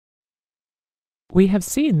We have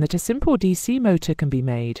seen that a simple DC motor can be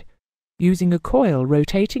made using a coil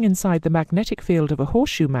rotating inside the magnetic field of a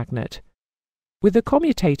horseshoe magnet, with a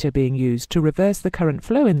commutator being used to reverse the current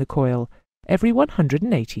flow in the coil every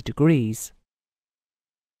 180 degrees.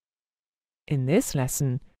 In this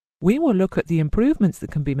lesson, we will look at the improvements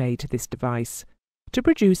that can be made to this device to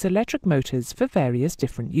produce electric motors for various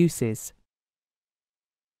different uses.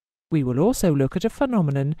 We will also look at a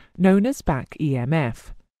phenomenon known as back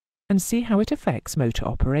EMF and see how it affects motor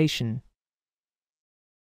operation.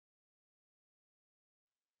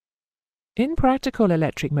 In practical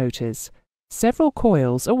electric motors, several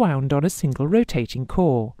coils are wound on a single rotating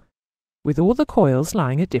core, with all the coils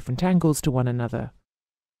lying at different angles to one another.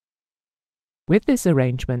 With this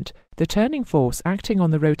arrangement, the turning force acting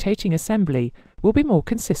on the rotating assembly will be more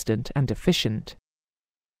consistent and efficient.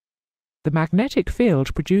 The magnetic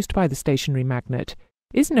field produced by the stationary magnet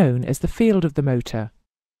is known as the field of the motor,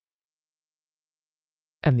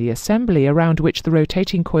 and the assembly around which the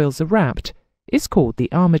rotating coils are wrapped is called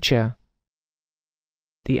the armature.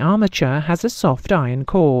 The armature has a soft iron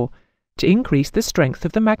core to increase the strength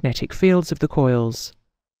of the magnetic fields of the coils.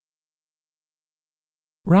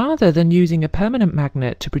 Rather than using a permanent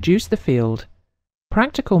magnet to produce the field,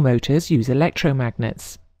 practical motors use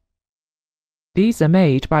electromagnets. These are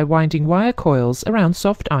made by winding wire coils around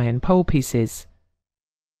soft iron pole pieces.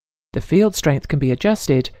 The field strength can be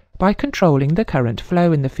adjusted by controlling the current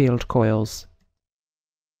flow in the field coils.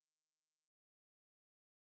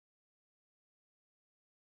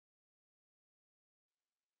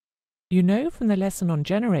 You know from the lesson on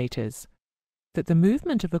generators that the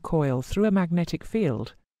movement of a coil through a magnetic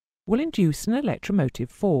field will induce an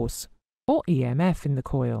electromotive force, or EMF, in the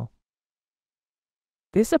coil.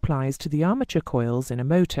 This applies to the armature coils in a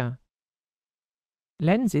motor.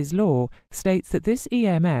 Lenz's law states that this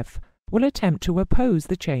EMF will attempt to oppose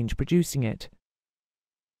the change producing it.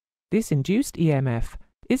 This induced EMF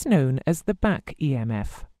is known as the back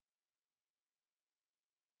EMF.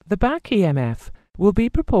 The back EMF will be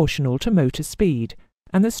proportional to motor speed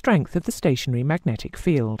and the strength of the stationary magnetic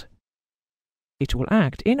field. It will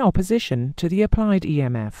act in opposition to the applied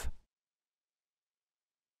EMF.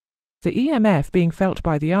 The EMF being felt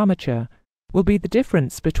by the armature will be the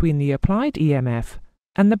difference between the applied EMF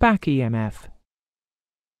and the back EMF.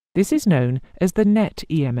 This is known as the net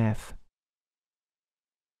EMF.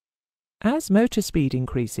 As motor speed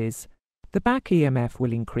increases, the back EMF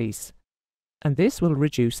will increase, and this will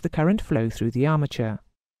reduce the current flow through the armature.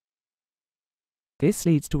 This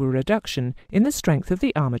leads to a reduction in the strength of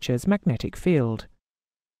the armature's magnetic field,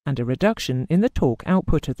 and a reduction in the torque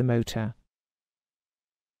output of the motor.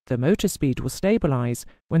 The motor speed will stabilize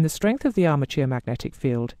when the strength of the armature magnetic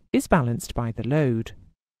field is balanced by the load.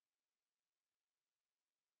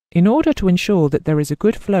 In order to ensure that there is a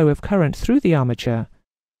good flow of current through the armature,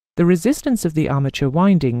 the resistance of the armature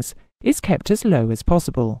windings is kept as low as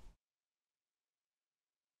possible.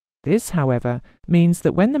 This, however, means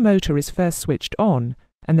that when the motor is first switched on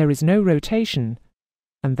and there is no rotation,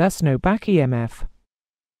 and thus no back EMF,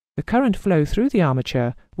 the current flow through the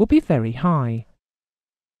armature will be very high.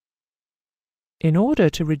 In order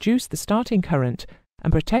to reduce the starting current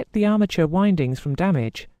and protect the armature windings from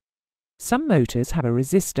damage, some motors have a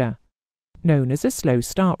resistor, known as a slow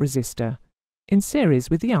start resistor, in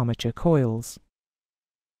series with the armature coils.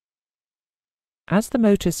 As the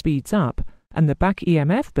motor speeds up and the back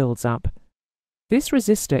EMF builds up, this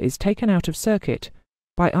resistor is taken out of circuit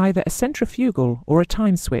by either a centrifugal or a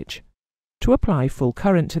time switch to apply full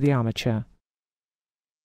current to the armature.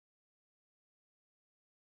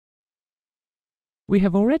 We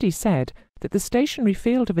have already said that the stationary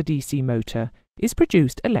field of a DC motor is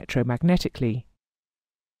produced electromagnetically,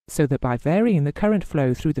 so that by varying the current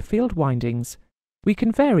flow through the field windings, we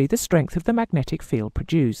can vary the strength of the magnetic field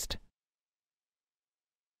produced.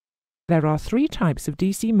 There are 3 types of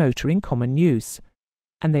DC motor in common use,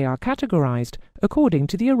 and they are categorized according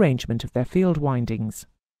to the arrangement of their field windings.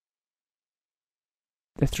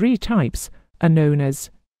 The 3 types are known as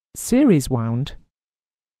series wound,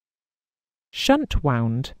 shunt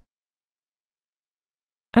wound,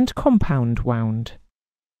 and compound wound.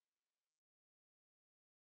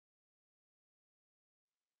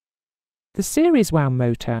 The series wound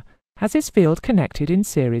motor has its field connected in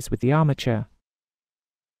series with the armature.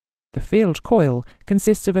 The field coil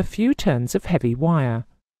consists of a few turns of heavy wire,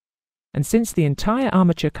 and since the entire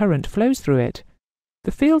armature current flows through it,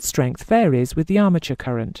 the field strength varies with the armature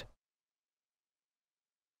current.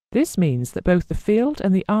 This means that both the field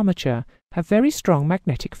and the armature have very strong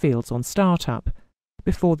magnetic fields on startup,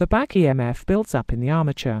 before the back EMF builds up in the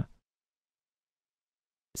armature.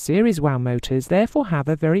 Series wound motors therefore have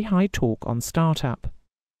a very high torque on startup.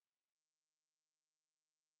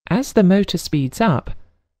 As the motor speeds up,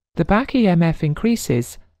 the back EMF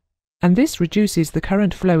increases, and this reduces the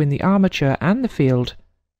current flow in the armature and the field,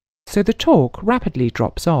 so the torque rapidly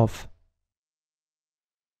drops off.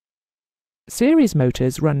 Series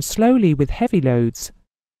motors run slowly with heavy loads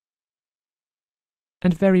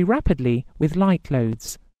and very rapidly with light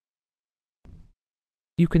loads.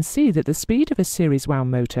 You can see that the speed of a series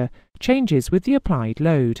wound motor changes with the applied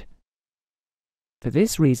load. For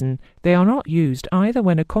this reason, they are not used either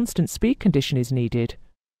when a constant speed condition is needed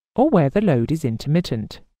or where the load is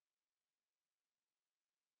intermittent.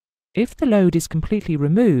 If the load is completely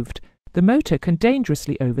removed, the motor can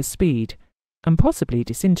dangerously overspeed and possibly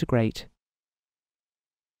disintegrate.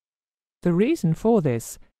 The reason for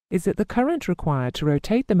this is that the current required to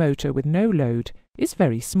rotate the motor with no load is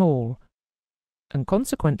very small, and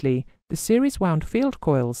consequently the series wound field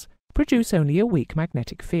coils produce only a weak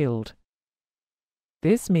magnetic field.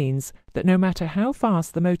 This means that no matter how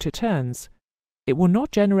fast the motor turns, it will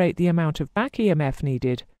not generate the amount of back EMF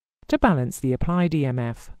needed to balance the applied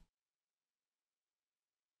EMF.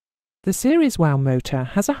 The series wound motor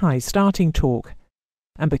has a high starting torque,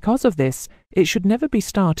 and because of this, it should never be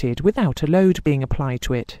started without a load being applied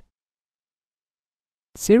to it.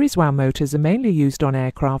 Series wound motors are mainly used on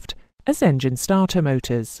aircraft as engine starter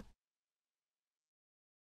motors.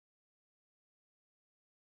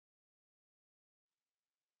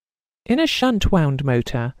 In a shunt wound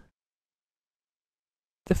motor,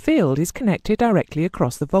 the field is connected directly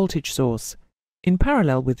across the voltage source, in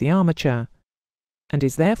parallel with the armature, and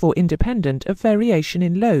is therefore independent of variation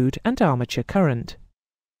in load and armature current.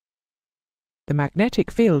 The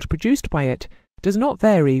magnetic field produced by it does not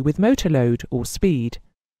vary with motor load or speed.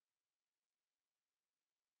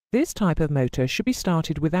 This type of motor should be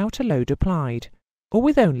started without a load applied, or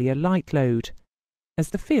with only a light load,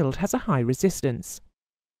 as the field has a high resistance.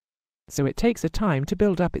 So it takes a time to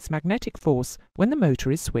build up its magnetic force when the motor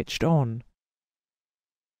is switched on.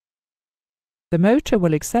 The motor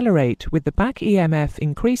will accelerate with the back EMF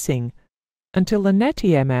increasing until the net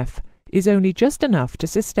EMF is only just enough to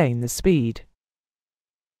sustain the speed.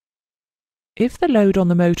 If the load on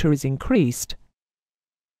the motor is increased,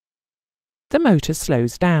 the motor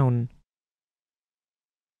slows down,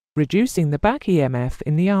 reducing the back EMF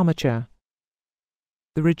in the armature.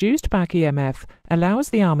 The reduced back EMF allows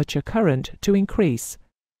the armature current to increase,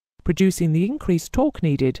 producing the increased torque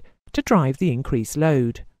needed to drive the increased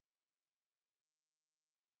load.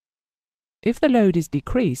 If the load is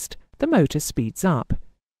decreased, the motor speeds up,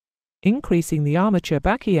 increasing the armature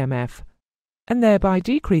back EMF and thereby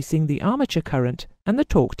decreasing the armature current and the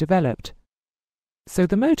torque developed, so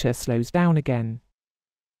the motor slows down again.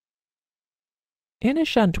 In a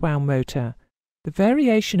shunt wound motor, the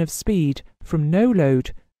variation of speed from no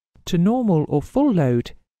load to normal or full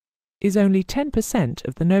load is only 10%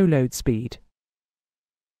 of the no load speed.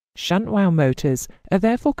 Shunt wound motors are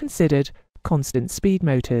therefore considered constant speed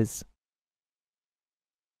motors.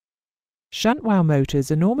 Shunt wound motors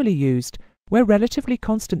are normally used where relatively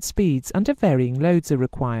constant speeds under varying loads are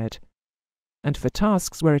required, and for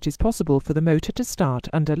tasks where it is possible for the motor to start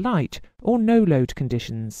under light or no load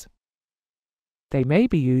conditions. They may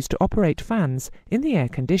be used to operate fans in the air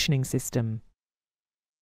conditioning system.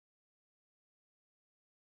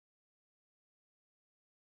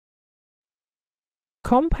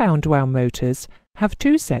 Compound wound motors have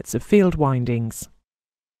two sets of field windings,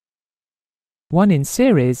 one in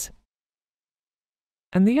series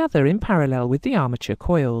and the other in parallel with the armature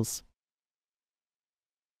coils.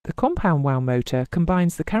 The compound wound motor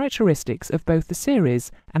combines the characteristics of both the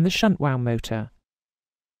series and the shunt wound motor.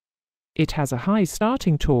 It has a high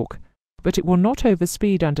starting torque, but it will not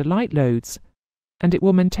overspeed under light loads, and it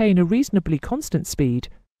will maintain a reasonably constant speed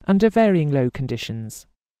under varying load conditions.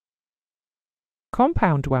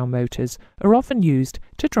 Compound wound motors are often used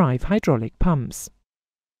to drive hydraulic pumps.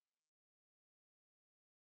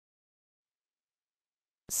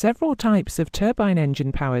 Several types of turbine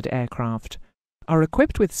engine-powered aircraft are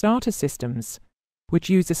equipped with starter systems, which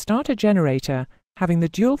use a starter generator having the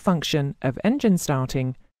dual function of engine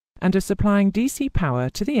starting and of supplying DC power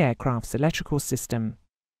to the aircraft's electrical system.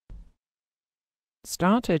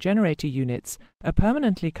 Starter generator units are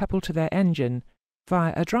permanently coupled to their engine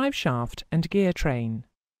via a drive shaft and gear train.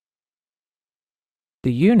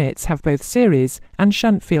 The units have both series and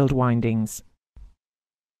shunt field windings.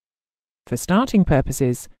 For starting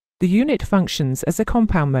purposes, the unit functions as a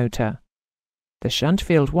compound motor, the shunt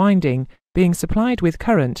field winding being supplied with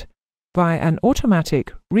current via an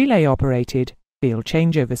automatic relay-operated field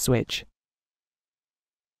changeover switch.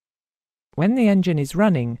 When the engine is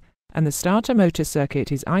running and the starter motor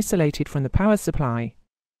circuit is isolated from the power supply,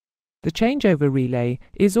 the changeover relay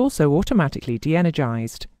is also automatically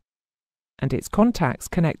de-energized, and its contacts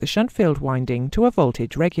connect the shunt field winding to a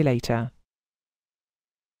voltage regulator.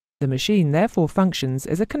 The machine therefore functions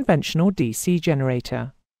as a conventional DC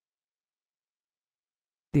generator.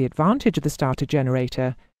 The advantage of the starter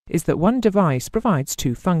generator is that one device provides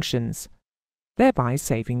two functions, thereby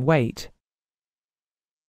saving weight.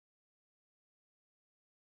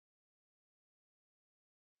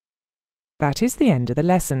 That is the end of the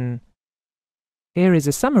lesson. Here is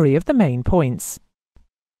a summary of the main points.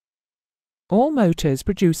 All motors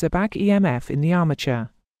produce a back EMF in the armature.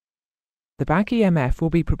 The back EMF will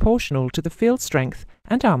be proportional to the field strength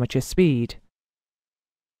and armature speed.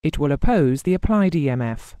 It will oppose the applied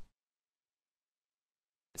EMF.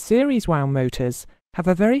 Series wound motors have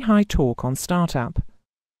a very high torque on startup.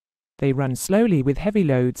 They run slowly with heavy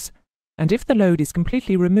loads, and if the load is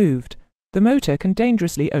completely removed, the motor can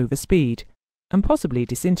dangerously overspeed and possibly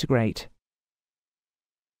disintegrate.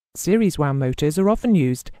 Series wound motors are often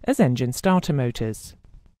used as engine starter motors.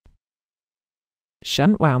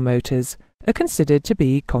 Shunt wound motors are considered to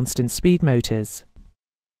be constant speed motors.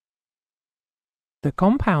 The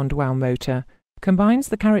compound wound motor combines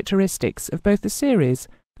the characteristics of both the series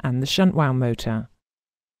and the shunt wound motor.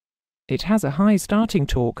 It has a high starting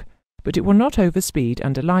torque, but it will not overspeed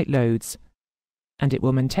under light loads, and it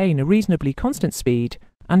will maintain a reasonably constant speed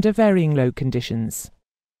under varying load conditions.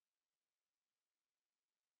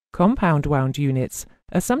 Compound wound units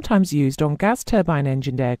are sometimes used on gas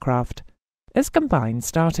turbine-engined aircraft as combined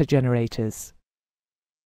starter generators.